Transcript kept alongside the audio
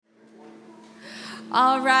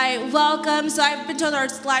All right, welcome. So I've been told our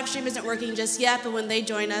live stream isn't working just yet, but when they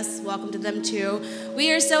join us, welcome to them too.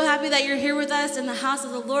 We are so happy that you're here with us in the house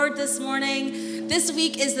of the Lord this morning. This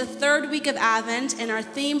week is the third week of Advent, and our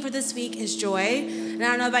theme for this week is joy. And I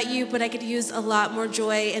don't know about you, but I could use a lot more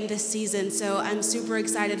joy in this season, so I'm super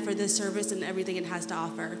excited for this service and everything it has to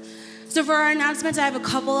offer. So for our announcements, I have a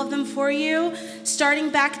couple of them for you. Starting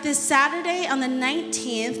back this Saturday on the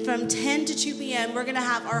 19th from 10 to 2 p.m., we're going to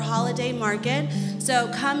have our holiday market.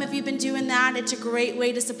 So come if you've been doing that. It's a great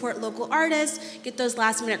way to support local artists, get those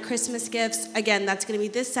last-minute Christmas gifts. Again, that's going to be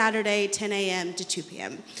this Saturday, 10 a.m. to 2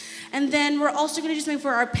 p.m. And then we're also going to do something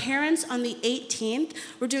for our parents on the 18th.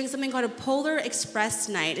 We're doing something called a Polar Express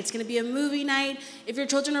night. It's going to be a movie night. If your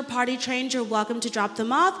children are potty trained, you're welcome to drop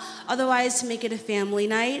them off. Otherwise, make it a family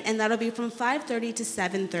night, and that'll be from 5:30 to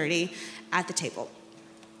 7:30 at the table.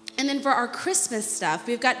 And then for our Christmas stuff,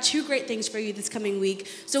 we've got two great things for you this coming week.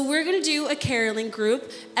 So we're going to do a caroling group.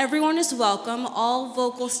 Everyone is welcome. All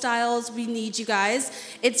vocal styles, we need you guys.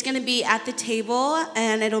 It's going to be at the table,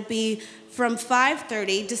 and it'll be from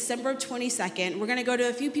 5:30, December 22nd. We're going to go to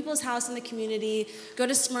a few people's house in the community, go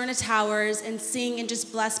to Smyrna Towers, and sing and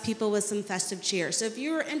just bless people with some festive cheer. So if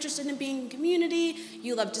you're interested in being in community,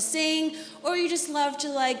 you love to sing, or you just love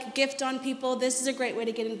to gift on people, this is a great way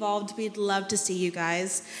to get involved. We'd love to see you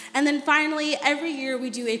guys. And then finally, every year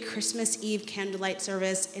we do a Christmas Eve candlelight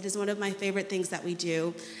service. It is one of my favorite things that we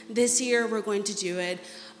do. This year we're going to do it.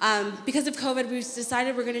 Because of COVID, we've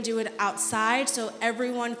decided we're going to do it outside, so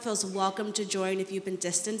everyone feels welcome to join if you've been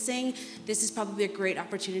distancing. This is probably a great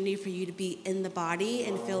opportunity for you to be in the body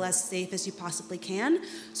and feel as safe as you possibly can.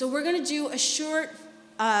 So we're going to do a short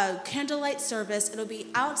candlelight service. It'll be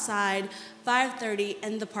outside, 5:30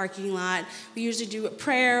 in the parking lot. We usually do a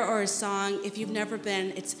prayer or a song. If you've never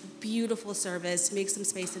been, it's a beautiful service. Make some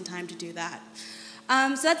space and time to do that.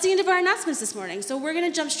 So that's the end of our announcements this morning. So we're going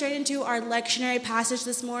to jump straight into our lectionary passage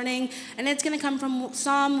this morning, and it's going to come from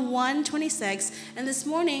Psalm 126. And this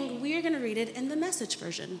morning, we are going to read it in the Message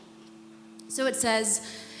version. So it says,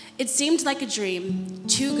 "It seemed like a dream,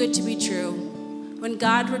 too good to be true, when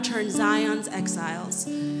God returned Zion's exiles.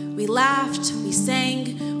 We laughed, we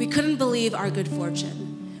sang, we couldn't believe our good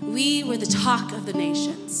fortune. We were the talk of the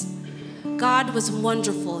nations. God was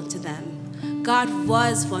wonderful to them. God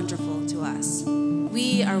was wonderful to us.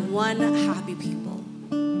 We are one happy people.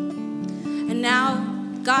 And now,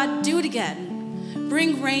 God, do it again.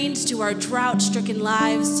 Bring rains to our drought-stricken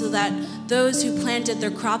lives so that those who planted their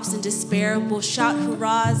crops in despair will shout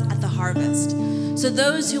hurrahs at the harvest. So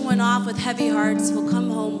those who went off with heavy hearts will come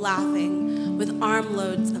home laughing with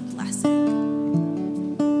armloads of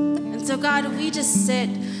blessing." And so, God, we just sit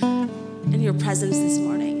in your presence this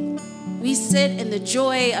morning. We sit in the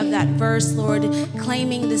joy of that verse, Lord,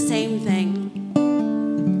 claiming the same thing.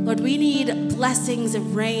 Lord, we need blessings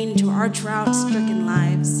of rain to our drought-stricken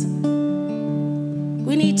lives.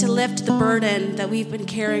 We need to lift the burden that we've been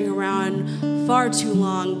carrying around far too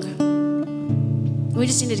long. We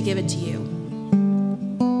just need to give it to you.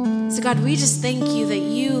 So God, we just thank you that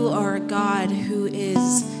you are a God who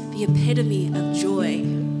is the epitome of joy.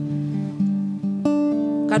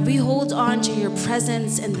 God, we hold on to your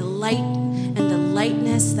presence and the light and the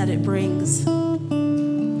lightness that it brings.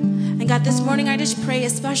 And God, this morning I just pray a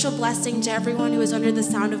special blessing to everyone who is under the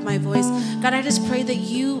sound of my voice. God, I just pray that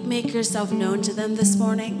you make yourself known to them this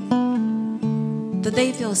morning, that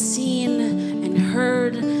they feel seen and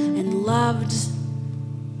heard and loved,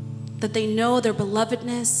 that they know their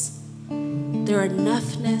belovedness, their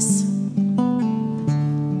enoughness.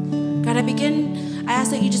 God, I ask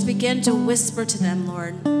that you just begin to whisper to them,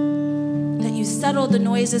 Lord, that you settle the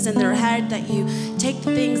noises in their head, that you take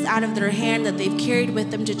the things out of their hand that they've carried with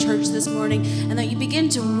them to church this morning, and that you begin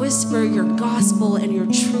to whisper your gospel and your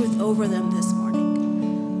truth over them this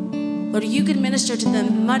morning. Lord, you can minister to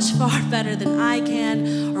them much far better than I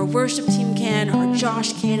can, our worship team can, or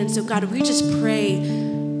Josh can. And so, God, we just pray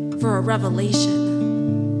for a revelation.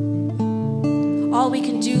 All we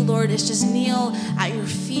can do, Lord, is just kneel at your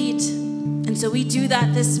feet. And so we do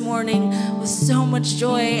that this morning with so much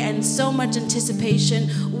joy and so much anticipation,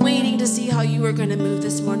 waiting to see how you are going to move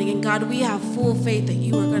this morning. And God, we have full faith that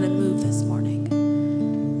you are going to move this morning.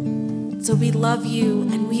 So we love you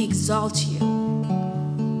and we exalt you.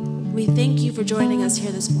 We thank you for joining us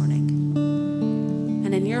here this morning.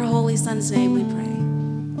 And in your holy Son's name we pray.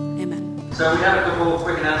 Amen. So we have a couple of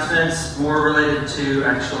quick announcements, more related to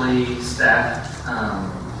actually staff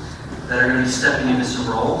that are going to be stepping into some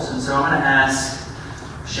roles. And so I'm going to ask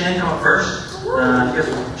Shannon to come up first. You guys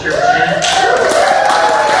will cheer for Shannon.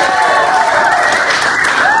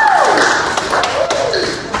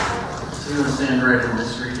 So you want to stand right in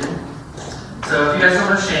this region. So So if you guys don't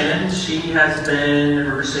know Shannon, she has been in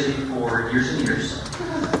River City for years and years.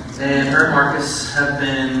 And her and Marcus have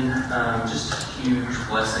been just huge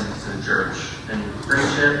blessings to the church and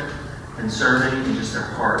friendship and serving and just their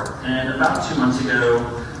heart. And about 2 months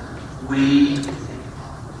ago, we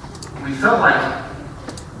felt like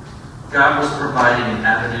God was providing an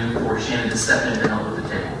avenue for Shannon to step in and help with the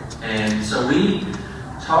table. And so we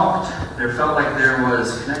talked. There felt like there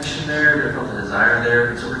was connection there. There felt a desire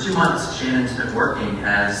there. And so for 2 months, Shannon's been working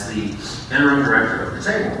as the interim director of the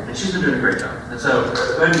table. And she's been doing a great job. And so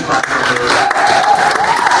go ahead and clap for her.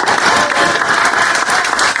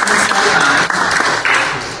 Since that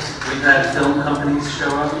time, we've had film companies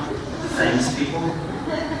show up, famous people.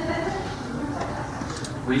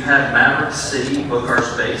 We've had Maverick City book our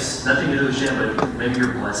space. Nothing to do with Shannon, but maybe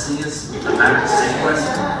your blessing is a Maverick City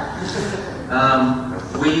blessing.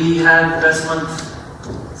 We had the best month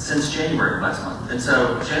since January last month. And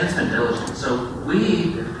so Shannon's been diligent. So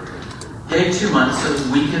we gave 2 months so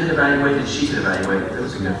that we could evaluate and she could evaluate if it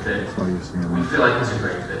was a good fit. We feel like it's a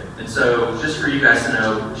great fit. And so just for you guys to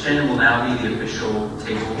know, Shannon will now be the official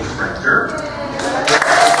table director.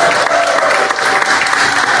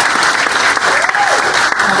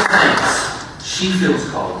 Things. She feels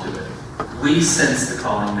called to it. We sense the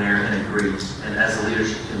calling there and agree, and as a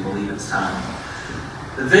leadership can believe it's time.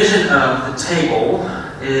 The vision of the table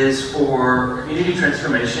is for community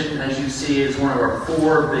transformation. As you see, it's one of our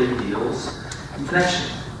 4 big deals in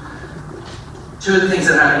connection. 2 of the things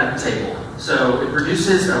that happen at the table. So it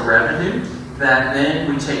produces a revenue that then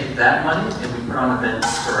we take that money and we put on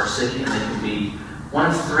events for our city, and they can be one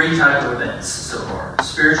of 3 types of events so far.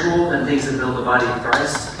 Spiritual and things that build the body of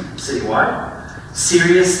Christ citywide.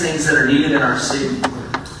 Serious things that are needed in our city,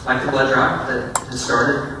 like the blood drive that has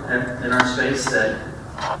started in our space that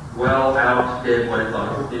well outdid what it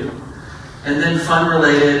thought it would do. And then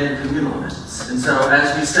fun-related and communal events. And so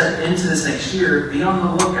as we step into this next year, be on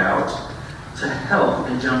the lookout to help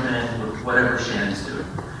and jump in with whatever Shannon's doing.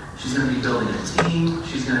 She's going to be building a team.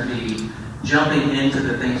 She's going to be jumping into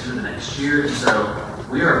the things for the next year. And so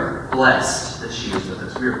we are blessed that she is with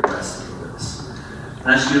us. We are blessed that you're with us.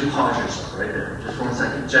 And I just need to pause yourself right there. Just for 1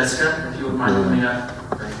 second. Jessica, if you wouldn't mind coming up.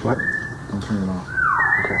 What? Don't turn it off.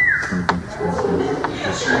 Okay.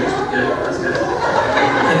 That's great. Good. That's good.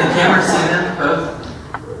 Can the camera see them both?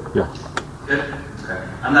 Yeah. Good? Okay.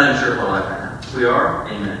 I'm not even sure if we're live right now. We are?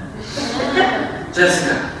 Amen.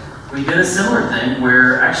 Jessica, we did a similar thing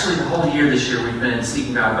where actually the whole year this year we've been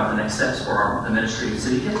seeking God about the next steps for the ministry of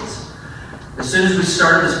City Kids. As soon as we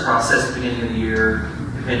started this process at the beginning of the year,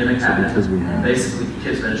 the pandemic happened, and basically the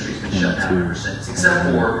kids' ministry's been shut down ever since, except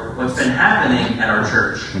for what's been happening at our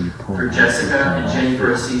church through Jessica and Jenny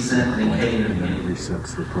for a season, and then Katie in the beginning.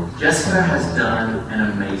 Jessica has done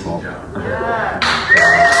an amazing job.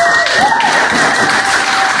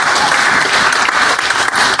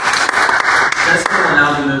 Jessica will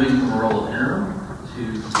now be moving from a role of interim to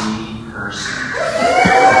the person.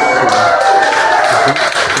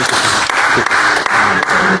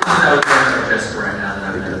 I would tell Jessica right now that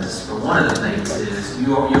I've noticed, but one of the things is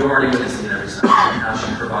you're already witnessing it every Sunday, how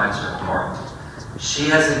she provides her heart. She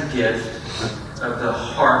has a gift of the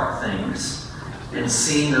heart things and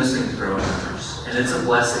seeing those things grow in others. And it's a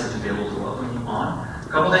blessing to be able to welcome you on. A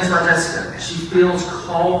couple things about Jessica. She feels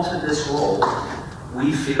called to this role.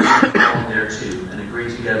 We feel called there too and agree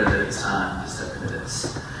together that it's time to step into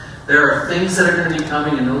this. There are things that are going to be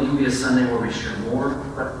coming, and there'll even be a Sunday where we share more.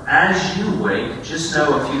 But as you wait, just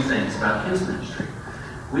know a few things about kids ministry.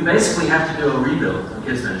 We basically have to do a rebuild of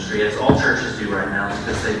kids ministry, as all churches do right now,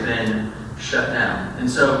 because they've been shut down. And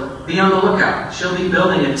so be on the lookout. She'll be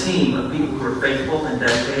building a team of people who are faithful and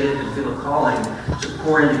dedicated and feel a calling to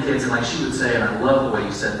pour into kids. And like she would say, and I love the way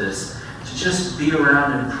you said this, to just be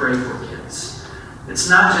around and pray for kids. It's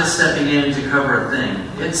not just stepping in to cover a thing.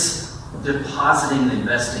 It's depositing and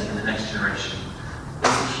investing in the next generation. It's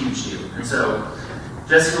a huge deal. And so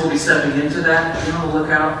Jessica will be stepping into that. Be on the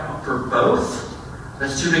lookout for both.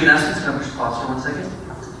 That's 2 big announcements. Can I push pause for 1 second?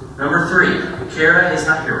 Number 3, Kara is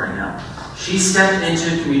not here right now. She stepped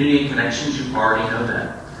into community and connections. You already know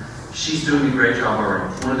that. She's doing a great job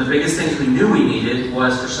already. One of the biggest things we knew we needed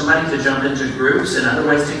was for somebody to jump into groups and other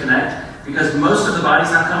ways to connect, because most of the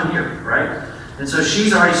body's not coming here, right? And so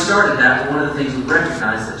she's already started that, but one of the things we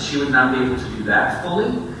recognized that she would not be able to do that fully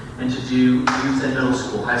and to do youth and middle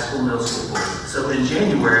school, high school, middle school fully. So in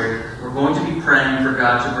January, we're going to be praying for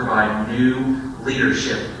God to provide new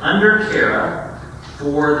leadership under Kara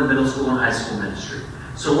for the middle school and high school ministry.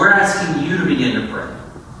 So we're asking you to begin to pray.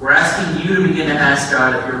 We're asking you to begin to ask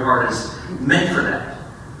God if your heart is meant for that.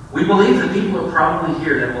 We believe that people are probably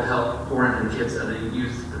here that will help pour into the kids and the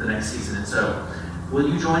youth for the next season. And so, will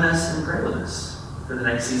you join us and pray with us for the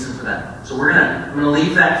next season for that? So I'm going to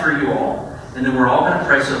leave that for you all, and then we're all going to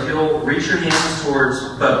pray. So if you'll reach your hands towards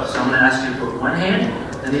both. So I'm going to ask you to put one hand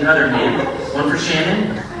and the other hand. One for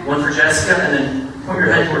Shannon, one for Jessica, and then point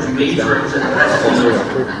your head towards me to represent the presence.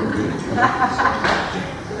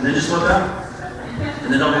 And then just look up.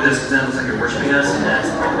 And then don't do this because then it looks like you're worshiping us. And that's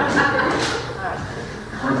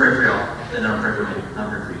I want to pray for y'all. And then I'll pray for me. I'll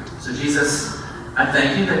pray for you. So Jesus, I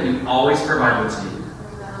thank you that you always provide what's needed.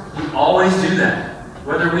 You always do that.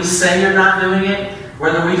 Whether we say you're not doing it,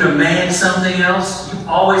 whether we demand something else, you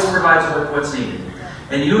always provide what's needed.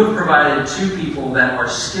 And you have provided two people that are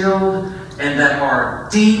skilled and that are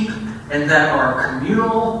deep and that are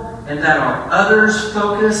communal and that are others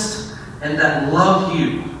focused and that love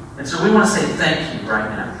you. And so we want to say thank you right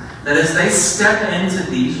now. That as they step into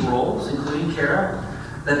these roles, including Kara,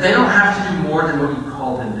 that they don't have to do more than what you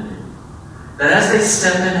called them to do. That as they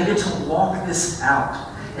step in, they get to walk this out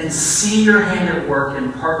and see your hand at work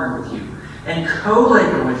and partner with you and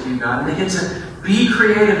co-labor with you, God. And they get to be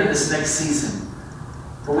creative in this next season.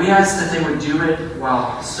 But we ask that they would do it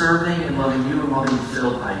while serving and loving you and while being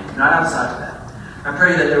filled by you, not outside of that. I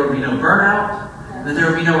pray that there would be no burnout, that there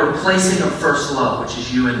would be no replacing of first love, which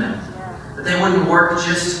is you and them. That they wouldn't work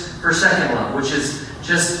just for second love, which is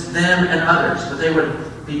just them and others, but they would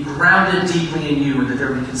be grounded deeply in you, and that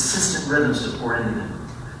there would be consistent rhythms to pour into them.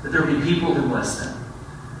 That there would be people who bless them.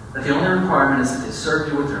 That the only requirement is that they serve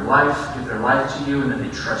you with their life, give their life to you, and that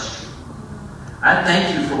they trust you. I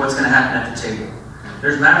thank you for what's going to happen at the table.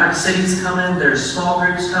 There's Maverick Cities coming, there's small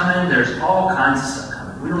groups coming, there's all kinds of stuff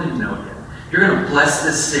coming. We don't even know it yet. You're going to bless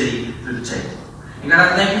this city through the table. And God,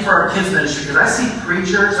 I thank you for our kids ministry, because I see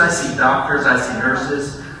preachers, I see doctors, I see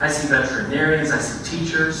nurses, I see veterinarians, I see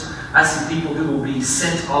teachers, I see people who will be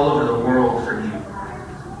sent all over the world for you.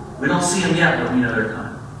 We don't see them yet, but we know they're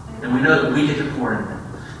coming. And we know that we get to pour into them.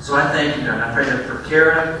 So I thank you, God. I pray that for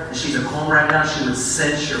Kara, as she's at home right now, she would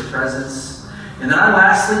sense your presence. And then I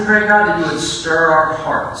lastly pray, God, that you would stir our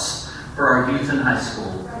hearts for our youth in high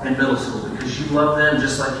school and middle school, because you love them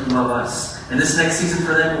just like you love us. And this next season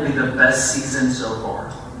for them will be the best season so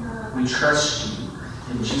far. We trust you.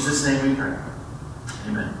 In Jesus' name we pray.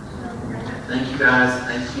 Amen. Thank you, guys.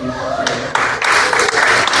 Thank you.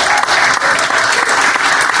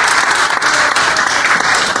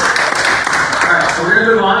 All right, so we're going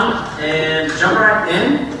to move on and jump right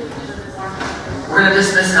in. We're going to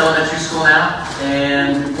dismiss elementary school now.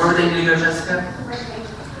 And where would they need to go, Jessica?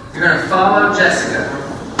 You're going to follow Jessica.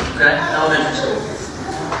 Okay? Elementary school.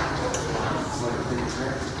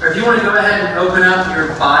 Or if you want to go ahead and open up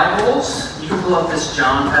your Bibles, you can pull up this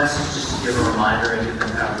John passage just to give a reminder and give them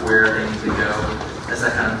kind of where they need to go as I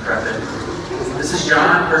kind of prep it. This is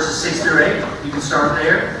John, verses 6 through 8. You can start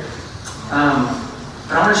there.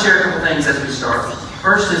 But I want to share a couple things as we start.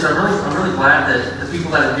 First is I'm really glad that the people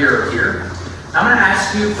that are here. I'm going to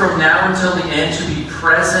ask you from now until the end to be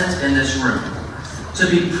present in this room. To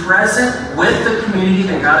be present with the community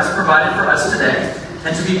that God has provided for us today.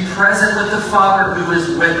 And to be present with the Father who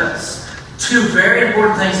is with us. Two very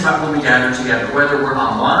important things about when we gather together. Whether we're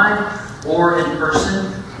online or in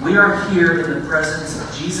person, we are here in the presence of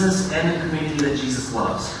Jesus and the community that Jesus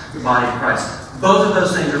loves, the body of Christ. Both of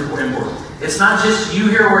those things are important. It's not just you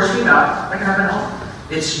here worshiping God. That can happen at home.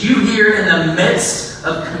 It's you here in the midst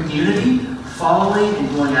of community, following and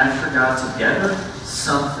going after God together.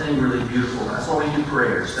 Something really beautiful. That's why we do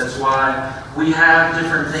prayers. That's why we have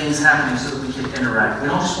different things happening so that we can interact. We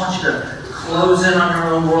don't just want you to close in on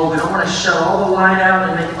your own world. We don't want to shut all the light out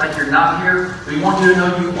and make it like you're not here. We want you to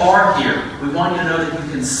know you are here. We want you to know that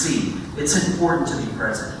you can see. It's important to be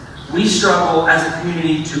present. We struggle as a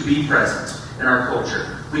community to be present in our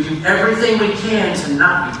culture. We do everything we can to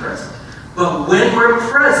not be present. But when we're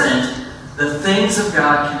present, the things of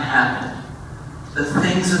God can happen. The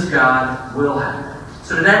things of God will happen.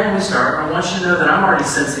 So today when we start, I want you to know that I'm already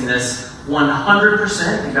sensing this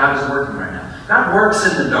 100% and God is working right now. God works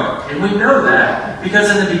in the dark. And we know that because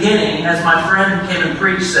in the beginning, as my friend who came and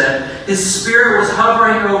preached said, His Spirit was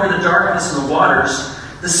hovering over the darkness and the waters.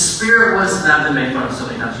 The Spirit was, not been made fun of so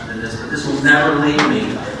many times for this, but this will never leave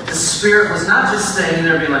me. The Spirit was not just standing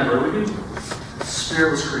there being like, what do we do? The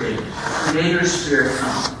Spirit was creating. Creator's Spirit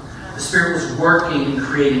come. The Spirit was working and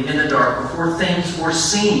creating in the dark before things were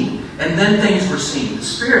seen. And then things were seen. The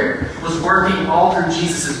Spirit was working all through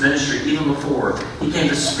Jesus' ministry, even before He came.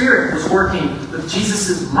 The Spirit was working with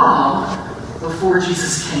Jesus' mom before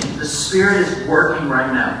Jesus came. The Spirit is working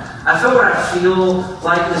right now. I feel what I feel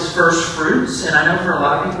like is first fruits. And I know for a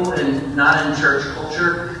lot of people, and not in church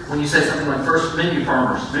culture, when you say something like first, maybe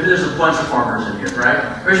farmers. Maybe there's a bunch of farmers in here,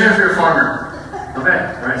 right? Raise your hand if you're a farmer.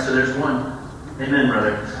 Okay, all right, so there's one. Amen,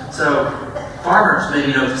 brother. So, farmers,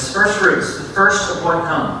 maybe you know this. First fruits, the first of what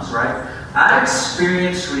comes, right? I've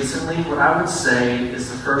experienced recently what I would say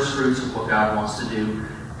is the first fruits of what God wants to do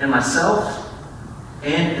in myself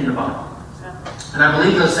and in the body. And I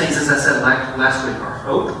believe those things, as I said last week, are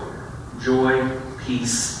hope, joy,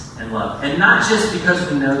 peace, and love. And not just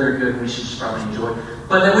because we know they're good and we should just probably enjoy,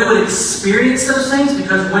 but that we would experience those things,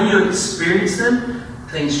 because when you experience them,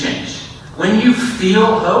 things change. When you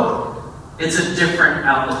feel hope, it's a different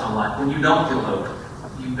outlook on life. When you don't feel hope,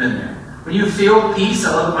 you've been there. When you feel peace,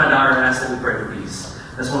 I love that my daughter asked that we pray for peace.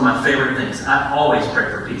 That's one of my favorite things. I always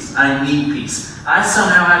pray for peace. I need peace. I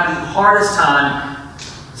somehow have the hardest time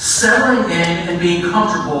settling in and being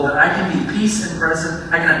comfortable that I can be peace and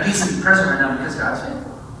present. I can have peace and be present right now because God's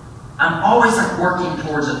faithful. I'm always working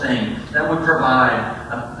towards a thing that would provide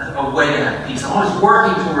a way to have peace. I'm always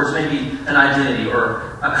working towards maybe an identity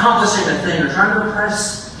or accomplishing a thing or trying to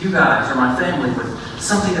impress you guys or my family with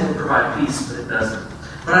something that would provide peace, but it doesn't.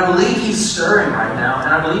 But I believe He's stirring right now, and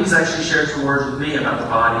I believe He's actually shared some words with me about the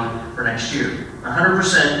body for next year.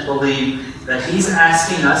 100% believe that He's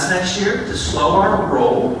asking us next year to slow our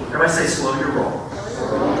roll. Everybody say, slow your roll.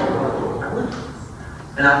 I would.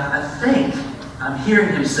 And I think I'm hearing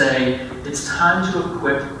Him say, it's time to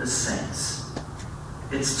equip the saints.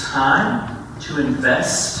 It's time to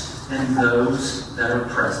invest in those that are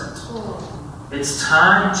present. It's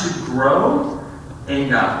time to grow in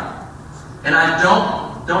God. And I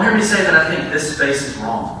don't hear me say that I think this space is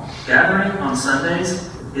wrong. Gathering on Sundays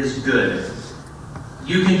is good.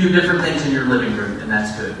 You can do different things in your living room, and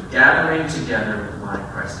that's good. Gathering together with the body of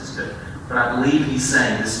Christ is good. But I believe He's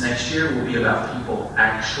saying this next year will be about people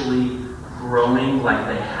actually growing like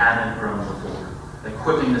they haven't grown before.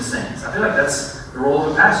 Equipping the saints. I feel like that's the role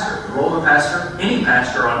of a pastor. The role of a pastor, any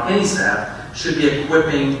pastor on any staff, should be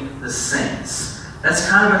equipping the saints. That's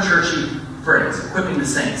kind of a churchy phrase, equipping the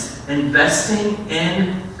saints. Investing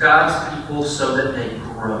in God's people so that they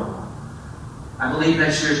grow. I believe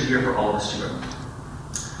next year is a year for all of us to grow.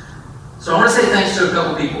 So I want to say thanks to a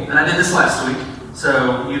couple people. And I did this last week.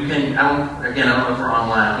 So you can, I don't know if we're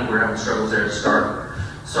online. I think we're having struggles there to start.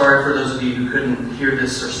 Sorry for those of you who couldn't hear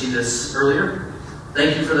this or see this earlier.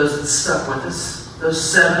 Thank you for those that stuck with us. Those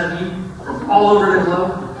 7 of you from all over the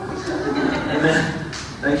globe. Amen.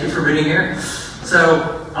 Thank you for being here.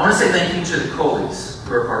 So I want to say thank you to the Coleys,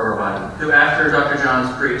 who are part of our body, who after Dr.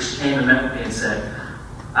 John's preached came and met with me and said,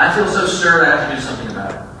 I feel so stirred I have to do something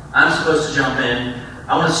about it. I'm supposed to jump in.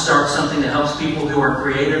 I want to start something that helps people who are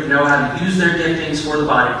creative know how to use their giftings for the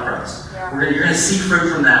body of Christ. Yeah. You're going to see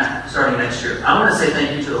fruit from that starting next year. I want to say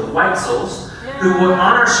thank you to the White Souls who were on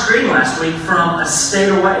our screen last week from a state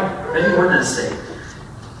away, maybe more than a state,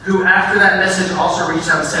 who after that message also reached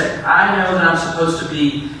out and said, I know that I'm supposed to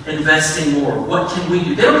be investing more. What can we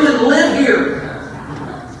do? They don't even live here.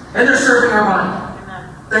 And they're serving our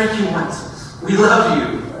body. Thank you, White Souls. We love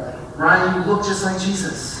you. Ryan, you look just like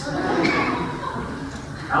Jesus.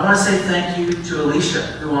 I want to say thank you to Alicia,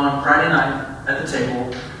 who on Friday night at the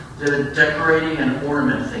table did a decorating and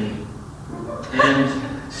ornament thingy. And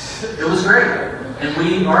it was great.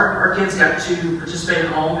 And our kids got to participate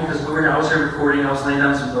at home because I was here recording, I was laying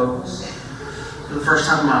down some vocals for the first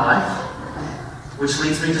time in my life. Which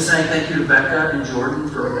leads me to saying thank you to Becca and Jordan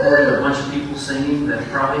for recording a bunch of people singing that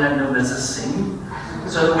probably had no business singing.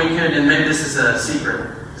 So that we could, and maybe this is a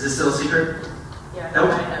secret. Is this still a secret? Yeah,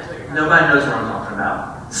 nope. Nobody knows what I'm talking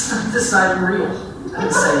about. This is not even real. I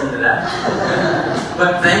didn't say any of that.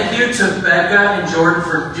 But thank you to Becca and Jordan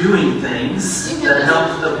for doing things that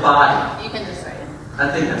help the body. You can just say it. I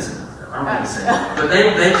think that's enough. I'm going to say it. But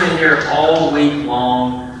they've been here all week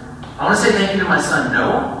long. I want to say thank you to my son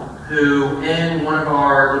Noah, who in one of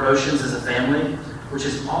our devotions as a family, which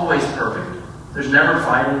is always perfect. There's never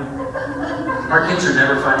fighting. Our kids are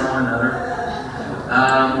never fighting one another.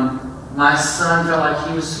 My son felt like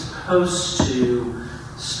he was supposed to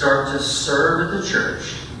start to serve at the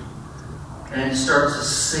church and start to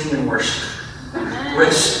sing and worship.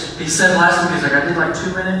 Which he said last week, he's like, I did like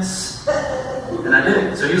 2 minutes and I did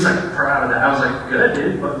it. So he was like proud of that. I was like, good,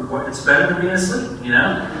 dude, but it's better than being asleep, you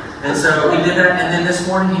know? And so he did that, and then this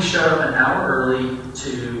morning he showed up an hour early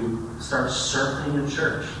to start circling the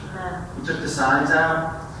church. He took the signs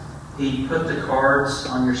out, he put the cards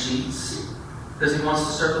on your seats, because he wants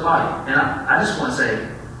to serve the body. And I just want to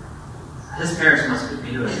say, his parents must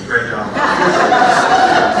be doing a great job.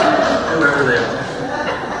 Whoever they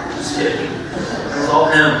are. Just kidding. It was all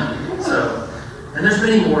him. So, and there's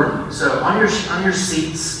many more of you. So on your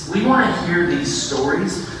seats, we want to hear these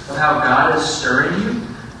stories of how God is stirring you.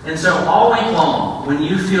 And so all week long, when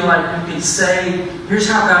you feel like you can say, here's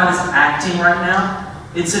how God is acting right now,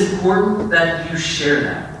 it's important that you share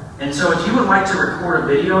that. And so if you would like to record a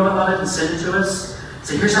video of it and send it to us,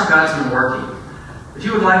 say, here's how God's been working. If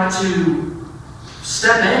you would like to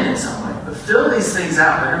step in some way, but fill these things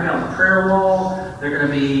out. They're going to be on the prayer wall. They're going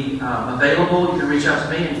to be available. You can reach out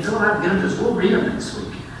to me and fill it out and get them to us. We'll read them next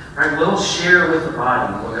week. Right? We'll share with the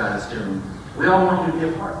body what God is doing. We all want you to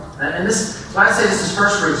be a part. And this, why I say this is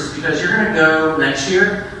first fruits is because you're going to go next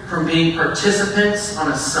year from being participants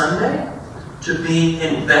on a Sunday to being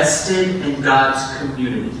invested in God's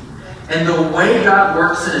community. And the way God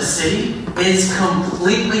works in a city is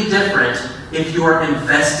completely different if you are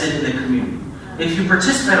invested in the community. If you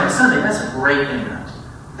participate on Sunday, that's a great impact.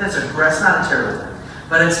 That's not a terrible thing.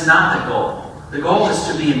 But it's not the goal. The goal is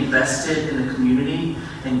to be invested in the community,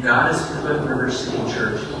 and God has put River City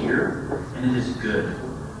Church here, and it is good.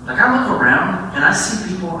 Like, I look around, and I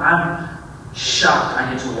see people I'm shocked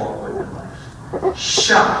I get to walk with in life.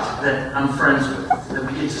 Shocked that I'm friends with, that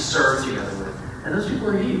we get to serve together with. And those people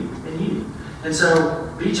are you, and you. And so,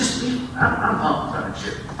 I'm pumped about next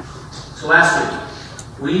year. So last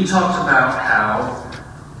week, we talked about how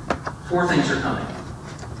 4 things are coming.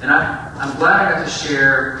 And I'm glad I got to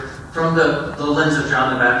share from the lens of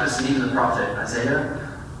John the Baptist and even the prophet Isaiah,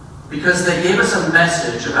 because they gave us a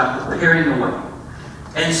message about preparing the way.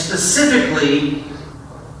 And specifically,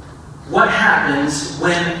 what happens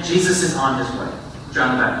when Jesus is on his way,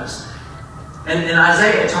 John the Baptist. And in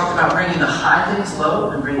Isaiah, it talked about bringing the high things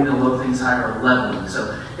low and bringing the low things high, or leveling.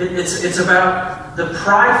 So it's about the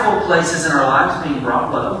prideful places in our lives being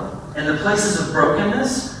brought low, and the places of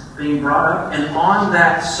brokenness being brought up. And on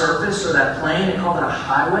that surface, or that plane, they call it a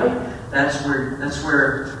highway. That's where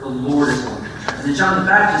the Lord is going to return. And then John the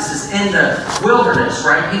Baptist is in the wilderness,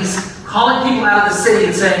 right? He's calling people out of the city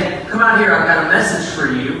and saying, come out here, I've got a message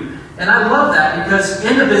for you. And I love that, because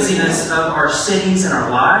in the busyness of our cities and our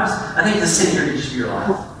lives, I think the city here can just be your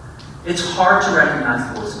life. It's hard to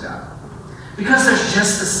recognize the voice of God, because there's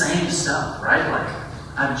just the same stuff, right? Like,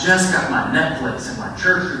 I've just got my Netflix and my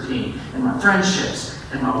church routine and my friendships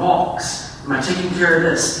and my walks. Am I taking care of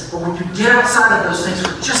this? But when you get outside of those things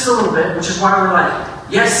for just a little bit, which is why we're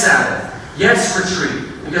like, yes, Sabbath, yes,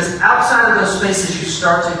 retreat. Because outside of those spaces, you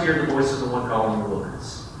start to hear the voice of the one calling in the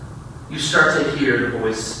wilderness. You start to hear the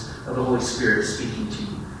voice of the Holy Spirit speaking to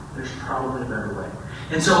you. There's probably a better way.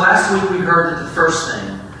 And so last week we heard that the first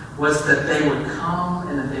thing was that they would come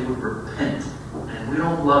and that they would repent. And we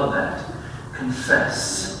don't love that.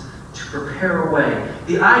 Confess. To prepare a way.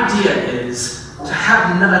 The idea is to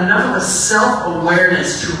have enough of a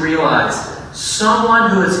self-awareness to realize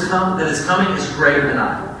someone that is coming is greater than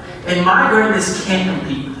I. And my greatness can't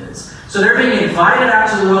compete with his. So they're being invited out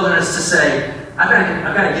to the wilderness to say, I've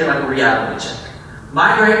got to get like a reality check.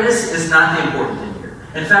 My greatness is not the important thing here.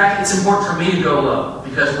 In fact, it's important for me to go low,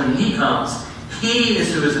 because when he comes, he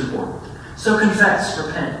is who is important. So confess,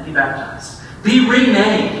 repent, be baptized. Be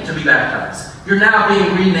renamed to be baptized. You're now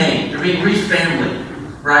being renamed. You're being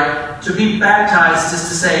refamilied, right? To be baptized is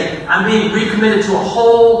to say, I'm being recommitted to a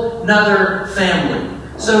whole nother family.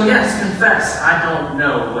 So yes, confess, I don't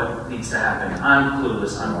know what needs to happen. I'm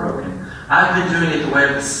clueless, I'm broken. I've been doing it the way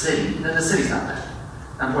of the city. No, the city's not bad.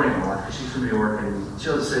 I'm pointing at my wife because she's from New York and she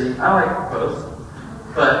loves the city. I like both.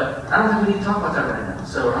 But I don't think we need to talk about that right now.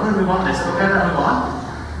 So I'm going to move on. Is it okay to move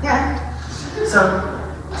on? Yeah.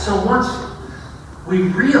 So once we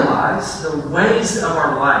realize the ways of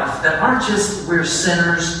our life that aren't just we're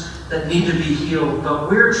sinners that need to be healed,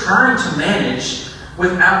 but we're trying to manage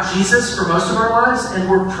without Jesus for most of our lives, and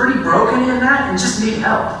we're pretty broken in that and just need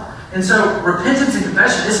help. And so repentance and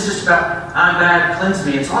confession isn't just about, I'm bad, cleanse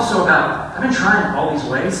me. It's also about, I've been trying all these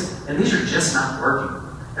ways, and these are just not working.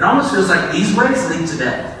 It almost feels like these ways lead to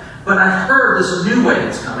death. But I've heard this new way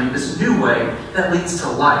that's coming, this new way that leads to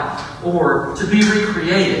life, or to be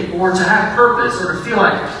recreated, or to have purpose, or to feel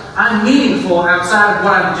like I'm meaningful outside of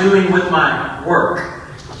what I'm doing with my work.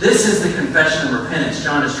 This is the confession and repentance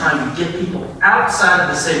John is trying to get people outside of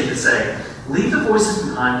the city to say, leave the voices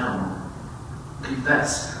behind for a moment.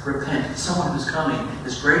 Confess, repent. Someone who's coming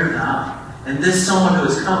is greater than I. And this someone who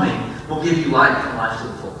is coming will give you life and life to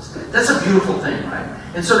the fullest. That's a beautiful thing, right?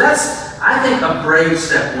 And so that's, I think, a brave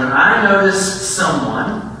step. When I notice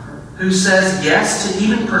someone who says yes to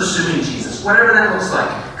even pursuing Jesus, whatever that looks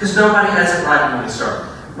like, because nobody has it right when we start.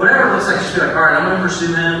 Whatever it looks like, just be like, all right, I'm going to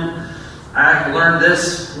pursue him. I learned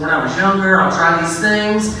this when I was younger. I'll try these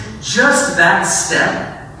things. Just that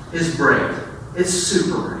step is brave. It's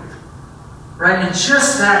super brave. Right? And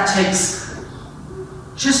just that takes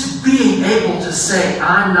just being able to say,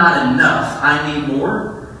 I'm not enough, I need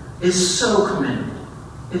more, is so commendable.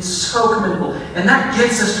 It's so commendable. And that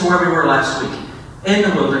gets us to where we were last week. In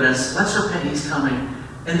the wilderness, let's repent, he's coming.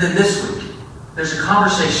 And then this week, there's a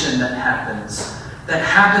conversation that happens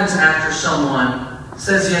after someone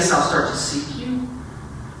says, yes, I'll start to seek you,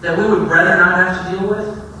 that we would rather not have to deal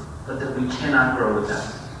with, but that we cannot grow with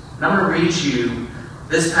that. And I'm going to read you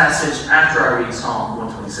this passage after I read Psalm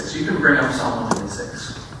 126. You can bring up Psalm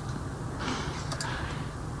 126.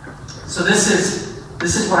 So this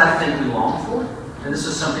is what I think we long for, and this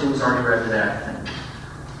is something that was already read today, I think.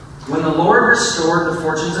 When the Lord restored the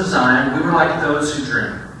fortunes of Zion, we were like those who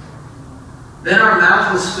dream. Then our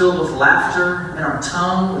mouth was filled with laughter, and our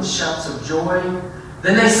tongue with shouts of joy.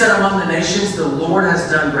 Then they said among the nations, the Lord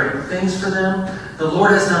has done great things for them. The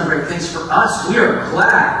Lord has done great things for us. We are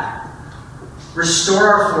glad. Restore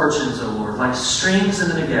our fortunes, O Lord, like streams in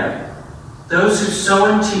the Negev. Those who sow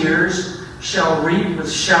in tears shall reap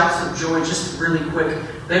with shouts of joy. Just really quick,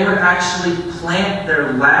 they would actually plant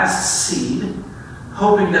their last seed,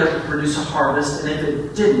 hoping that it would produce a harvest, and if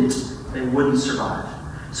it didn't, they wouldn't survive.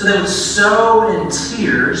 So they would sow in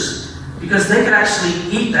tears because they could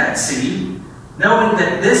actually eat that seed, knowing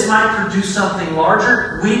that this might produce something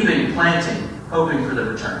larger, weeping, planting, hoping for the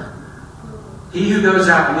return. He who goes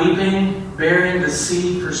out weeping, bearing the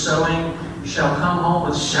seed for sowing, shall come home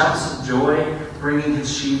with shouts of joy, bringing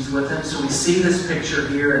his sheaves with him. So we see this picture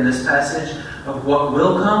here in this passage of what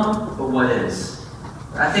will come, but what is.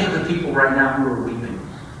 I think of the people right now who are weeping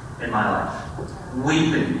in my life.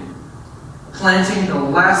 Weeping. Planting the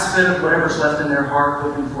last bit of whatever's left in their heart,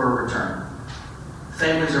 hoping for a return.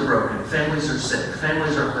 Families are broken. Families are sick.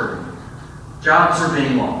 Families are hurting. Jobs are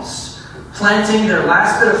being lost. Planting their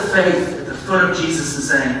last bit of faith at the foot of Jesus and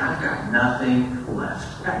saying, I've got nothing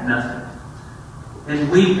left. I've got nothing.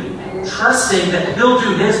 And weeping. Trusting that he'll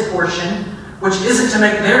do his portion, which isn't to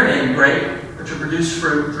make their name great, but to produce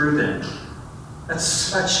fruit through them. That's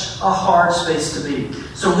such a hard space to be.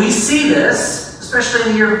 So we see this, especially in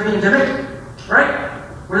the year of the pandemic, right?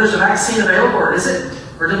 Where there's a vaccine available, or is it?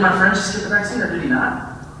 Or did my friend just get the vaccine, or did he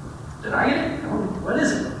not? Did I get it? What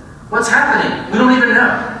is it? What's happening? We don't even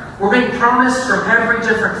know. We're being promised from every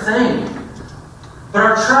different thing. But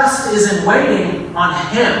our trust is in waiting on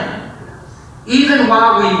him. Even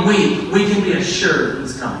while we weep, we can be assured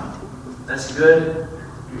he's coming. That's good.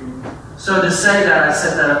 So to say that, I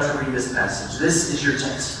set that up to read this passage. This is your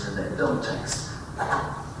text for today. Don't text.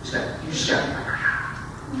 You just got it.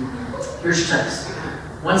 Here's your text.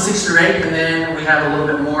 1:6 through 8, and then we have a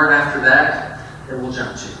little bit more after that we'll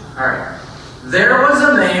jump to. All right. There was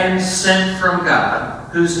a man sent from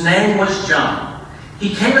God whose name was John.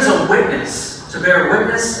 He came as a witness to bear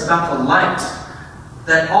witness about the light,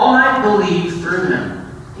 that all might believe through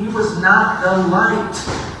him. He was not the light,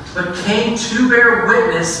 but came to bear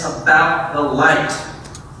witness about the light.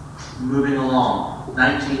 Moving along,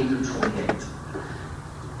 19 through 28.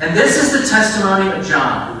 And this is the testimony of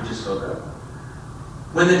John, who we just spoke of.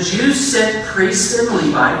 When the Jews sent priests and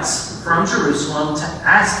Levites from Jerusalem to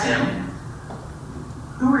ask him,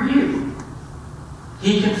 who are you?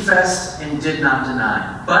 He confessed and did not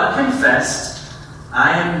deny, but confessed,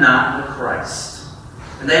 I am not the Christ.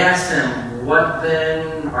 And they asked him, what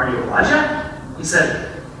then? Are you Elijah? He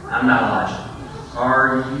said, I'm not Elijah.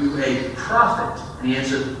 Are you a prophet? And he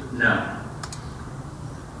answered, no.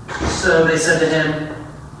 So they said to him,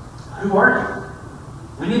 who are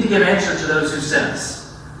you? We need to give answer to those who sent us.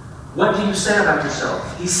 What do you say about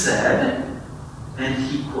yourself? He said, and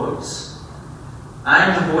he quotes, I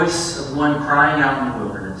am the voice of one crying out in the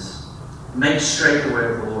wilderness, make straight the way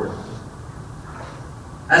of the Lord.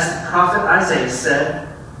 As the prophet Isaiah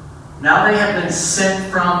said, now they have been sent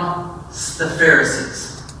from the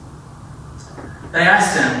Pharisees. They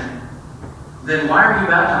asked him, then why are you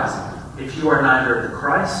baptizing if you are neither the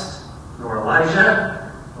Christ, nor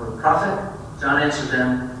Elijah, nor the prophet? John answered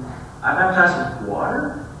them, I baptize with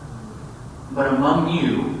water, but among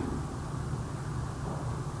you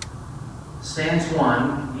stands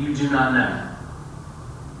one you do not know.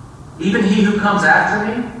 Even he who comes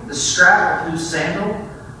after me, the strap of whose sandal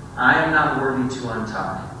I am not worthy to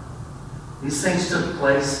untie. These things took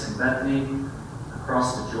place in Bethany,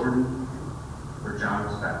 across the Jordan, where John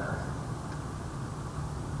was baptized.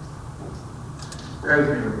 Pray with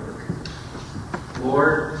me real quick.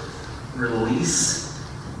 Lord, release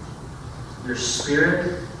your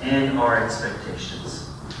spirit and our expectations.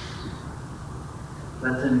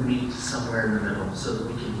 Let them meet somewhere in the middle so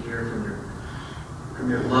that we can hear from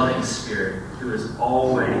your loving spirit, who is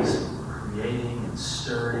always creating and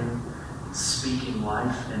stirring and speaking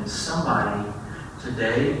life. And somebody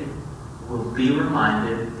today will be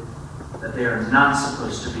reminded that they are not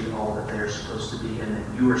supposed to be all that they are supposed to be, and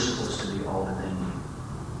that you are supposed to be all that they need.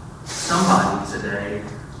 somebody today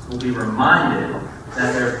will be reminded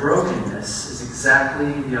that their brokenness is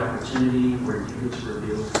exactly the opportunity where you get to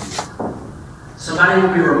reveal who you are. Somebody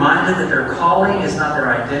will be reminded that their calling is not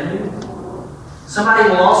their identity. Somebody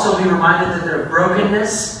will also be reminded that their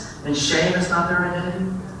brokenness and shame is not their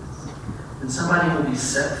identity. And somebody will be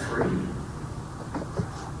set free.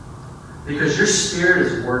 Because your Spirit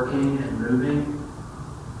is working and moving.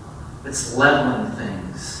 It's leveling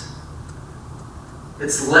things.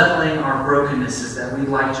 It's leveling our brokennesses that we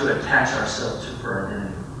like to attach ourselves to for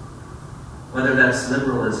identity. Whether that's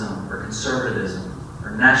liberalism or conservatism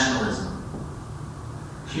or nationalism,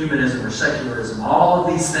 humanism or secularism, all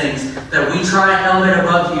of these things that we try and elevate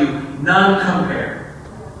above you, none compare.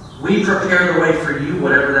 We prepare the way for you,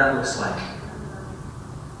 whatever that looks like.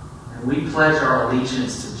 And we pledge our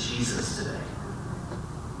allegiance to Jesus today.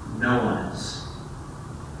 No one else.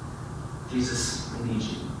 Jesus, we need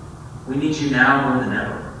you. We need you now more than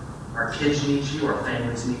ever. Our kids need you. Our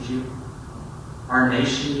families need you. Our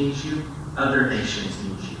nation needs you. Other nations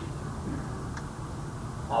need you.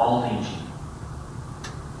 All need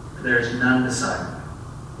you. There is none beside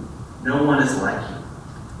you. No one is like you.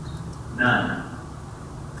 None.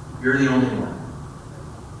 You're the only one.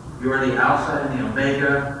 You are the Alpha and the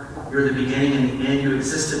Omega. You're the beginning and the end. You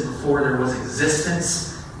existed before there was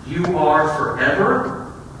existence. You are forever.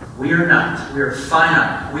 We are not. We are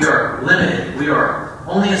finite. We are limited. We are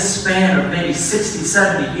only a span of maybe 60,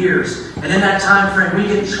 70 years. And in that time frame,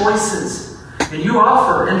 we get choices. And you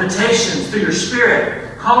offer invitations through your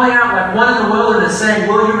Spirit, calling out like one in the wilderness, saying,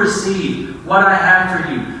 will you receive what I have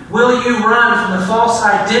for you? Will you run from the false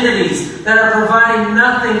identities that are providing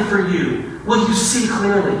nothing for you? Will you see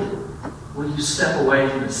clearly? Will you step away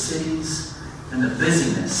from the cities and the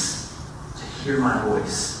busyness to hear my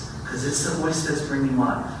voice? Because it's the voice that's bringing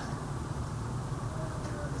life.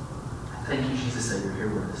 Thank you, Jesus, that you're here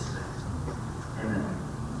with us today. Amen.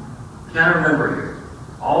 You got to remember here,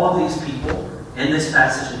 all of these people in this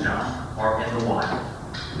passage in John are in the wild.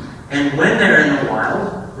 And when they're in the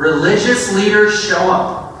wild, religious leaders show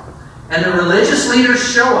up. And the religious leaders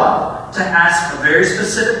show up to ask a very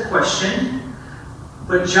specific question.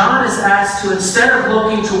 But John is asked to, instead of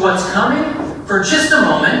looking to what's coming, for just a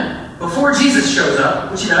moment, before Jesus shows up,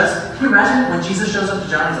 which he does. Can you imagine when Jesus shows up to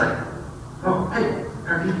John, he's like, oh, hey,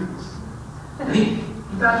 how are you? And he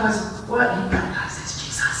baptizes what? He baptizes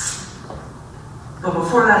Jesus. But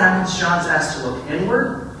before that happens, John's asked to look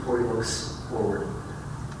inward before he looks forward.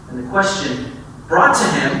 And the question brought to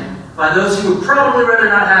him by those who would probably rather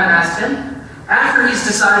not have asked him, after he's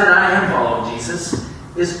decided I am following Jesus,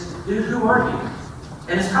 is, dude, who are you?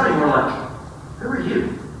 And it's probably more like, who are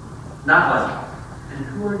you? Not like, and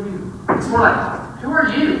who are you? It's more like, who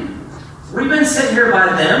are you? We've been sent here by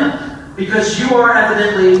them because you are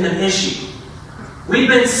evidently an issue. We've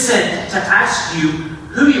been sent to ask you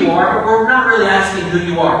who you are, but we're not really asking who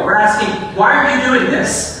you are. We're asking, why are you doing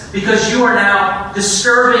this? Because you are now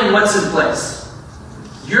disturbing what's in place.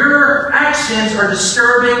 Your actions are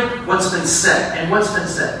disturbing what's been said. And what's been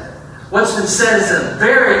said? What's been said is a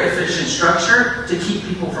very efficient structure to keep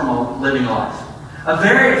people from living life. A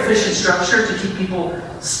very efficient structure to keep people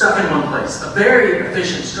stuck in one place. A very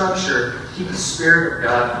efficient structure to keep the Spirit of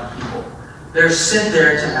God from people. They're sent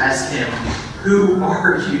there to ask him, who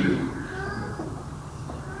are you?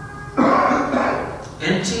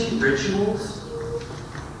 Empty rituals?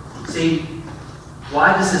 See,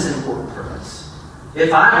 why this is important for us.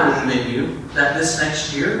 If I believe in you that this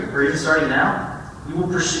next year, or even starting now, you will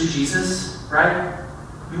pursue Jesus, right?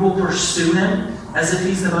 You will pursue him as if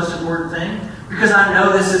he's the most important thing. Because I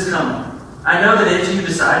know this is coming. I know that if you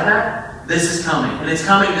decide that, this is coming. And it's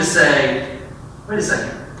coming to say, wait a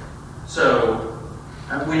second. So,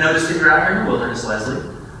 we noticed that you're out here in the wilderness, Leslie,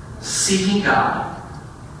 seeking God,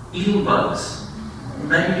 eating bugs.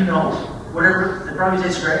 Maybe you don't. Whatever. It probably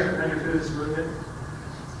tastes great. I know your food is really good.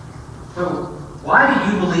 But why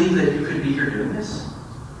do you believe that you could be here doing this?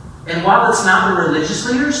 And while it's not the religious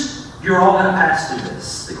leaders, you're all going to pass through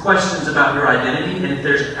this. The questions about your identity and if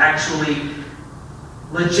there's actually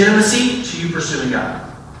legitimacy to you pursuing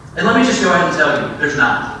God. And let me just go ahead and tell you, there's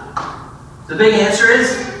not. The big answer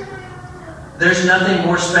is, there's nothing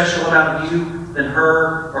more special about you than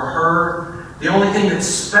her or her. The only thing that's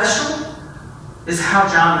special is how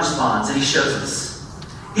John responds, and he shows us.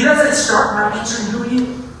 He doesn't start by answering who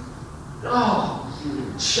he is. Oh,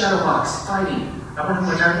 shadow box, fighting. I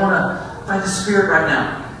want to fight the Spirit right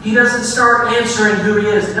now. He doesn't start answering who he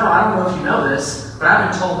is. No, I don't know if you know this, but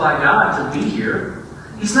I've been told by God to be here.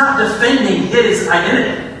 He's not defending his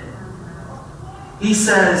identity. He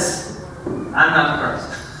says, I'm not the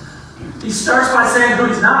Christ. He starts by saying who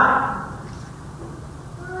he's not.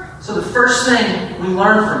 So the first thing we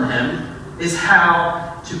learn from him is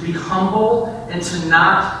how to be humble and to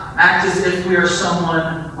not act as if we are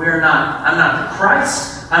someone we are not. I'm not the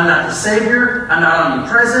Christ. I'm not the Savior. I'm not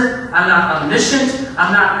omnipresent. I'm not omniscient.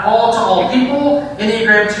 I'm not all to all people.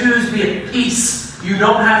 Enneagram 2s, be at peace. You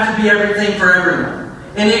don't have to be everything for everyone.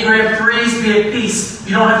 Enneagram 3s, be at peace.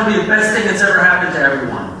 You don't have to be the best thing that's ever happened to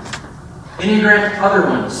everyone. Enneagram other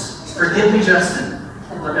ones. Forgive me, Justin.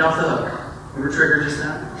 Let me off the hook. We were triggered just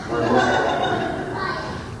now.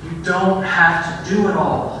 You don't have to do it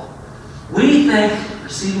all. We think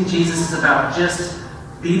receiving Jesus is about just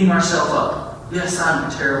beating ourselves up. Yes,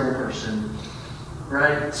 I'm a terrible person.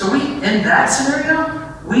 Right? So in that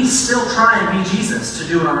scenario, we still try and be Jesus to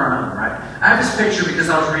do it on our own, right? I have this picture because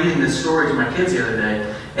I was reading this story to my kids the other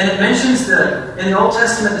day, and it mentions in the Old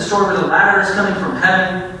Testament, the story where the ladder is coming from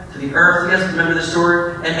heaven to the earth. You guys remember the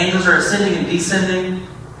story? And angels are ascending and descending.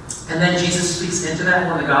 And then Jesus speaks into that in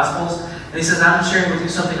one of the Gospels, and he says, I'm sharing with you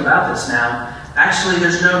something about this now. Actually,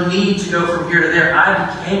 there's no need to go from here to there. I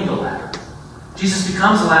became the ladder. Jesus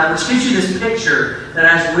becomes the ladder, which gives you this picture that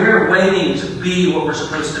as we're waiting to be what we're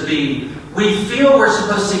supposed to be, we feel we're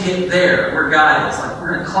supposed to get there where God is. Like,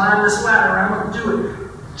 we're going to climb this ladder, I'm going to do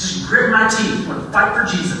it. Just grit my teeth, I'm going to fight for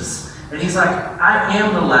Jesus. And he's like, I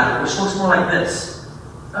am the ladder, which looks more like this.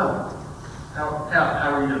 Oh,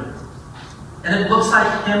 how are you doing? And it looks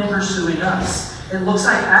like him pursuing us. It looks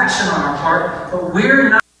like action on our part, but we're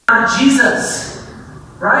not Jesus.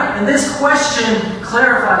 Right? And this question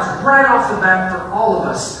clarifies right off the bat for all of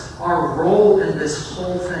us our role in this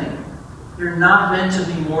whole thing. You're not meant to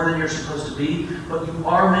be more than you're supposed to be, but you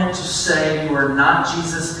are meant to say you are not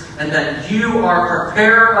Jesus and that you are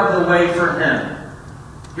preparer of the way for him.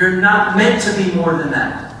 You're not meant to be more than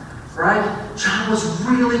that. Right? John was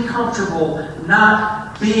really comfortable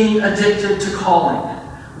not being addicted to calling.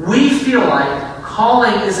 We feel like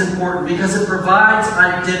calling is important because it provides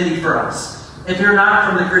identity for us. If you're not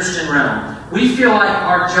from the Christian realm, we feel like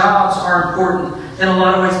our jobs are important in a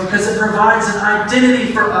lot of ways because it provides an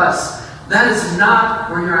identity for us. That is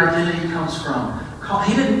not where your identity comes from.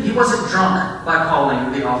 He wasn't drunk by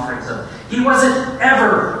calling the offerings up. He wasn't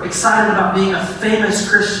ever excited about being a famous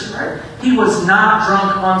Christian, right? He was not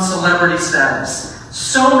drunk on celebrity status.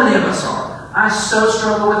 So many of us are. I so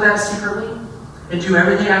struggle with that secretly and do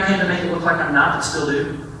everything I can to make it look like I'm not, but still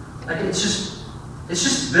do. Like it's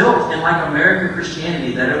just built in like American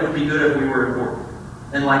Christianity that it would be good if we were important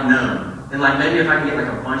and like known. And like maybe if I can get like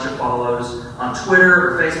a bunch of follows on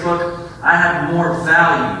Twitter or Facebook, I have more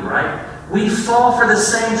value, right? We fall for the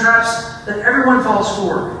same traps that everyone falls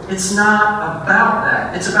for. It's not about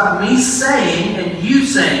that. It's about me saying and you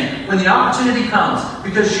saying when the opportunity comes,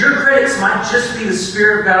 because your critics might just be the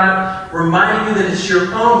Spirit of God reminding you that it's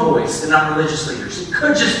your own voice and not religious leaders. It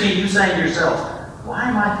could just be you saying to yourself, why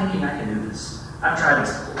am I thinking I can do this? I've tried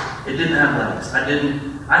this before. It didn't have legs. I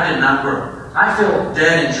did not grow. I feel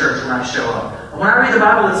dead in church when I show up. And when I read the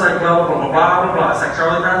Bible, it's like, blah, blah, blah, blah, blah, blah. It's like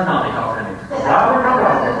Charlie Brown's mommy talking to me. Blah, blah, blah,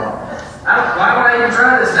 blah, blah, blah. Why would I even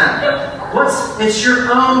try this now? It's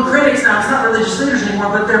your own critics now. It's not religious leaders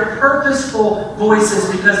anymore, but they're purposeful voices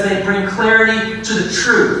because they bring clarity to the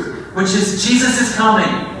truth, which is Jesus is coming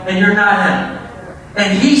and you're not him.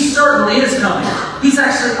 And he certainly is coming. He's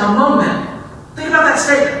actually among them. Think about that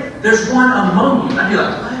statement. There's one among you. I'd be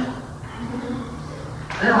like, what?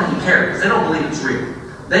 They don't even care because they don't believe it's real.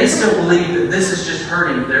 They still believe that this is just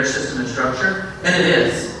hurting their system and structure, and it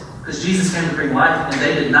is. Because Jesus came to bring life, and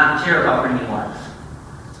they did not care about bringing life.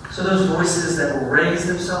 So those voices that will raise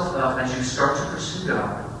themselves up as you start to pursue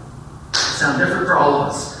God sound different for all of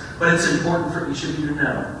us. But it's important for each of you to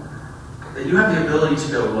know that you have the ability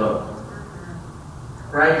to go low.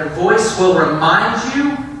 Right? The voice will remind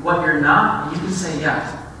you what you're not, and you can say,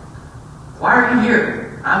 yeah. Why are you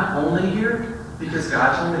here? I'm only here because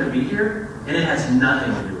God told me to be here, and it has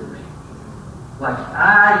nothing to do with me.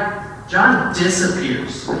 John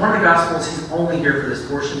disappears. In one of the Gospels, he's only here for this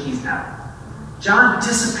portion. He's out. John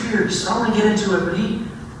disappears. I don't want to get into it, but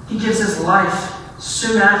he gives his life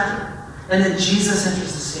soon after. And then Jesus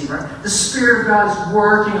enters the scene, right? The Spirit of God is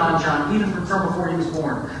working on John, even from before he was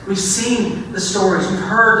born. We've seen the stories. We've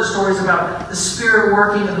heard the stories about the Spirit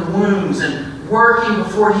working in the wombs and working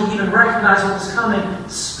before he even recognized what was coming. The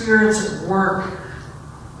Spirit's at work.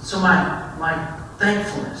 So my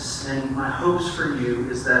thankfulness and my hopes for you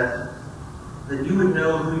is that you would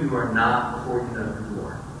know who you are not before you know who you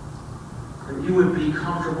are. That you would be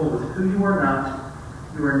comfortable with who you are not.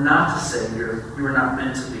 You are not the Savior. You are not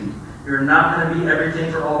meant to be. You are not going to be everything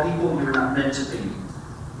for all people. You are not meant to be.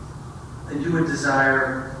 That you would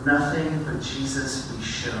desire nothing but Jesus be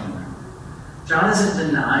shown. John isn't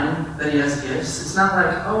denying that he has gifts. It's not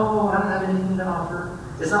like, oh, I don't have anything to offer.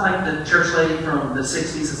 It's not like the church lady from the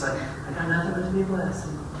 60s. It's like, I got nothing but to be blessed.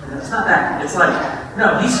 It's not that. It's like,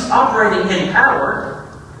 no, he's operating in power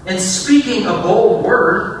and speaking a bold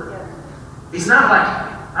word. He's not like,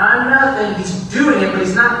 I'm nothing. He's doing it, but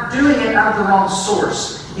he's not doing it out of the wrong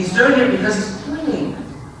source. He's doing it because he's pointing.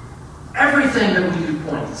 Everything that we do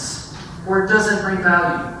points, or it doesn't bring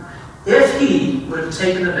value. If he would have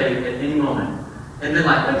taken the bait at any moment and been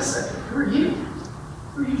like, wait a second, who are you?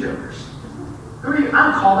 Who are you jokers? Who are you?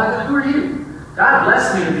 I'm called by God. Who are you? God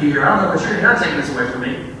blessed me to be here. I don't know what you're not taking this away from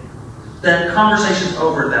me. Then conversation's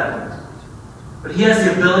over at that point. But he has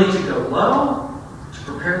the ability to go low, to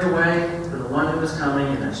prepare the way for the one who is coming,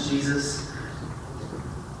 and that's Jesus.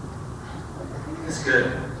 It's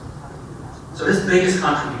good. So his biggest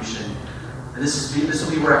contribution, and this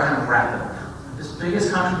will be where I kind of wrap it up. His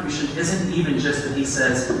biggest contribution isn't even just that he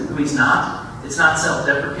says who he's not. It's not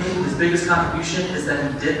self-deprecating. His biggest contribution is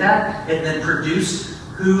that he did that and then produced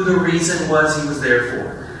who the reason was he was there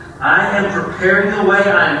for. I am preparing the way.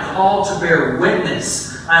 I am called to bear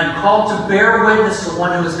witness. I am called to bear witness to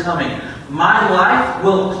one who is coming. My life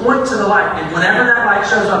will point to the light. And whenever that light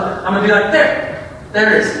shows up, I'm going to be like,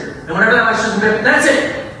 there it is. And whenever that light shows up, that's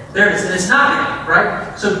it. There it is. And it's not it,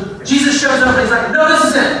 right? So Jesus shows up and he's like, no, this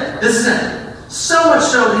is it. This is it. So much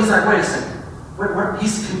so that he's like, wait a second.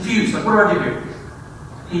 He's confused. Like, what do I do here?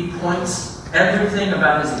 He points everything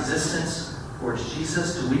about his existence towards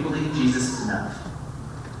Jesus. Do we believe Jesus is enough?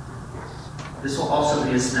 This will also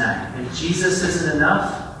be a snag. If Jesus isn't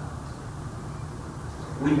enough,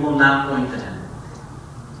 we will not point to him.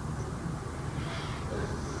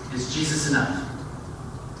 Is Jesus enough?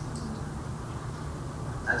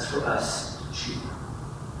 That's for us to choose.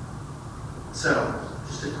 So,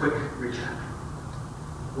 just a quick recap.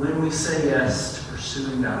 When we say yes to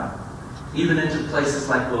pursuing God, even into places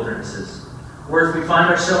like wildernesses, or if we find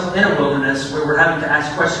ourselves in a wilderness where we're having to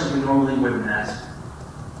ask questions we normally wouldn't ask,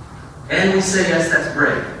 and we say yes, that's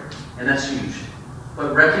brave, and that's huge.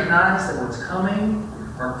 But recognize that what's coming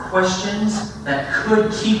are questions that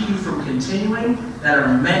could keep you from continuing, that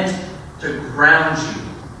are meant to ground you.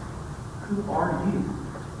 Who are you?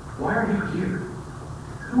 Why are you here?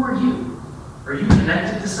 Who are you? Are you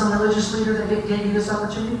connected to some religious leader that gave you this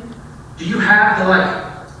opportunity? Do you have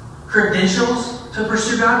the credentials to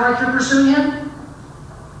pursue God like you're pursuing Him?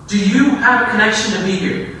 Do you have a connection to be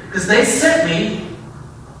here? Because they sent me,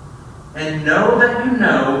 and know that you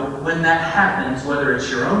know when that happens, whether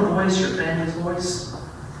it's your own voice, your family's voice,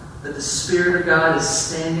 that the Spirit of God is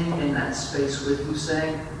standing in that space with you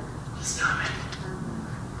saying, He's coming.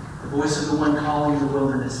 The voice of the one calling the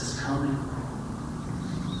wilderness is coming.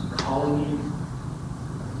 Calling you.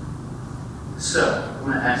 So, I'm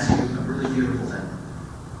going to ask you a really beautiful thing.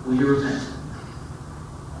 Will you repent?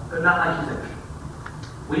 But not like you think.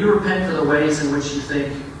 Will you repent for the ways in which you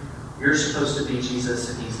think you're supposed to be Jesus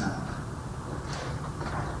and He's not?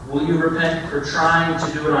 Will you repent for trying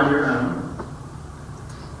to do it on your own?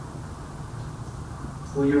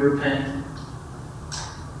 Will you repent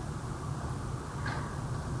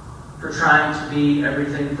for trying to be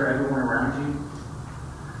everything for everyone around you?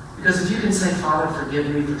 Because if you can say, Father,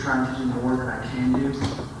 forgive me for trying to do more than I can do,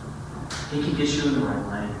 He can get you in the right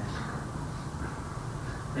lane.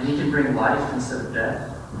 And He can bring life instead of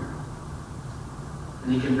death.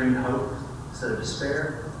 And He can bring hope instead of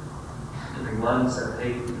despair. He can bring love instead of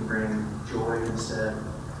hate. He can bring joy instead of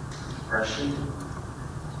depression.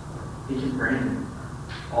 He can bring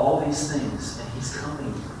all these things, and He's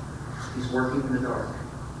coming. He's working in the dark.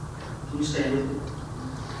 Can you stand with me?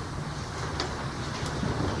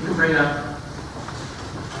 You can bring up,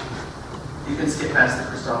 you can skip past the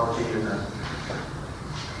Christology and the,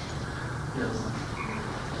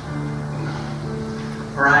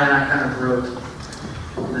 Mariah and I kind of wrote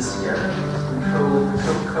this together.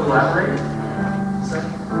 We collaborate. So I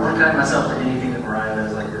want to connect myself to anything that Mariah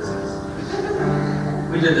does like this.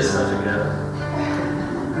 We did this stuff together.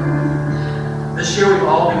 This year we've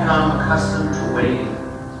all become accustomed to waiting.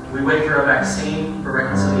 We wait for a vaccine, for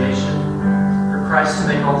reconciliation, for Christ to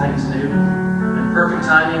make all things new. In perfect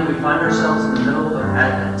timing, we find ourselves in the middle of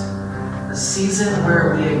Advent, a season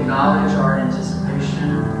where we acknowledge our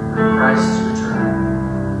anticipation of Christ's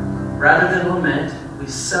return. Rather than lament, we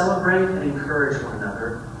celebrate and encourage one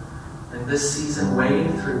another in this season,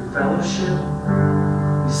 waiting through fellowship.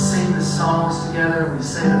 We sing the songs together, we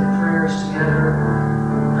say the prayers together,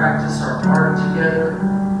 we practice our art together.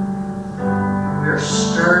 We are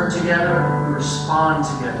stirred together, we respond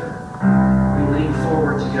together. We lean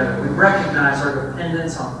forward together. We recognize our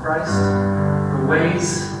dependence on Christ, the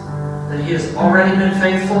ways that He has already been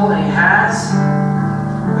faithful, and He has.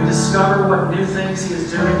 We discover what new things He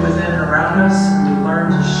is doing within and around us, and we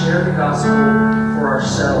learn to share the gospel for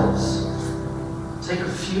ourselves. Take a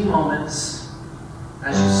few moments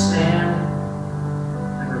as you stand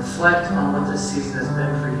and reflect on what this season has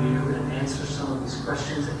been for you and answer some of these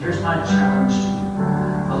questions. And here's my challenge to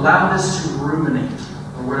you. Allow this to ruminate,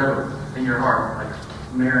 or whatever, in your heart, like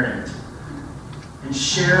marinate. And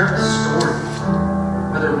share a story,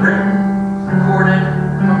 whether written, recorded.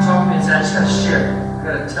 Come talk to me and say, I just got to share it. I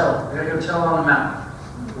got to tell it. I got to go tell it on a mountain.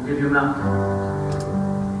 We'll give you a mountain.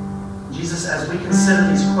 Jesus, as we consider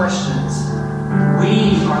these questions,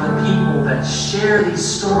 we are the people that share these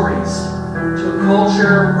stories to a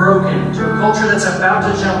culture broken, to a culture that's about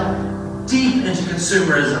to jump deep into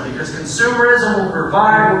consumerism, because consumerism will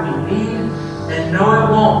provide what we need, and no, it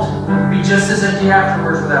won't. It will be just as empty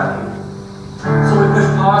afterwards without you. So we push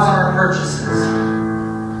pause on our purchases.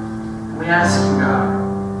 And we ask you, God,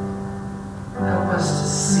 help us to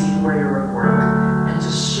see where you're at work and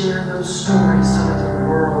to share those stories so that the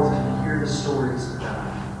world can hear the stories of God.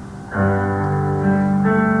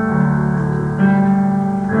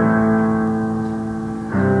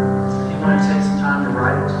 If you want to take some time to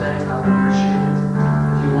write it today, I would appreciate it.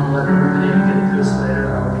 If you want to let it ruminate and get it to us later, I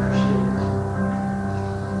would appreciate it.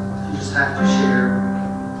 If you just have to share,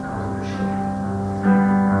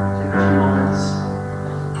 a few moments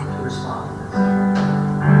to respond to this.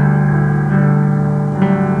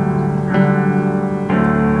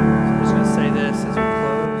 I'm just going to say this as we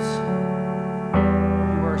close.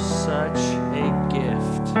 You are such a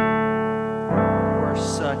gift. You are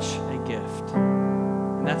such a gift.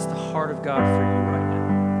 And that's the heart of God for you right now.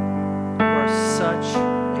 You are such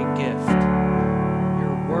a gift.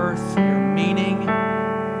 Your worth, your meaning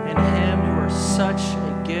in Him, you are such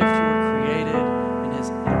a gift. You are created in His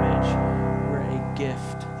image. You are a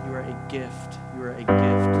gift. You are a gift. You are a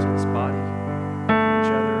gift to this body, to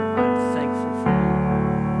each other. I'm thankful for you.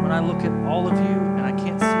 When I look at all of you, and I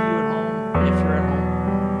can't see you at home, if you're at home,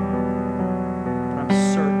 but I'm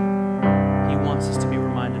certain He wants us to be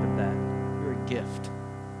reminded of that. You're a gift.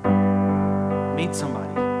 Meet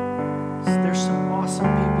somebody. There's some awesome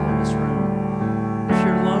people in this room. If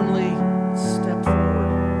you're lonely, step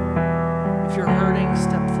forward. If you're hurting,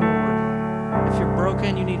 step forward. If you're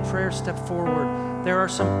broken, you need prayer, step forward. There are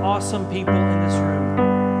some awesome people in this room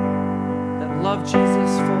that love Jesus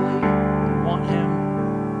fully and want Him,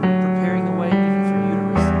 preparing the way even for you to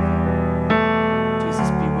receive Him. Jesus,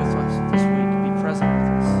 be with us this week. Be present with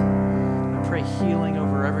us. I pray healing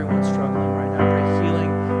over everyone struggling right now. I pray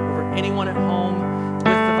healing over anyone at home with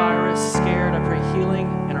the virus, scared. I pray healing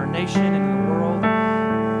in our nation and in the world.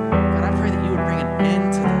 God, I pray that you would bring an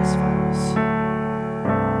end to this virus.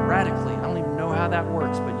 Radically. I don't even know how that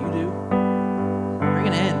works, but you do. Bring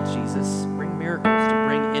an end, Jesus. Bring miracles to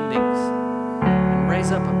bring endings. And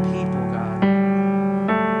raise up a people, God,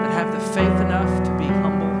 that have the faith enough to be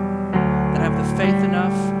humble, that have the faith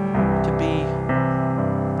enough to be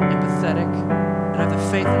empathetic, that have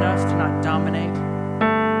the faith enough to not dominate.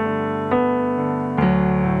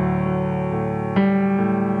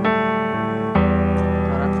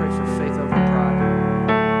 God, I pray for faith over pride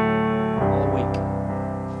all week.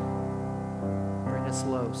 Bring us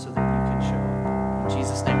low so that you can show up. In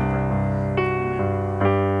Jesus' name we pray. Amen.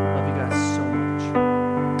 Love you guys so much.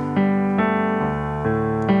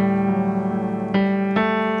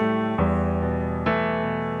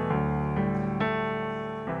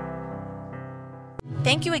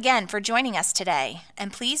 Thank you again for joining us today,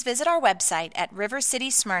 and please visit our website at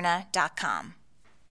rivercitysmyrna.com.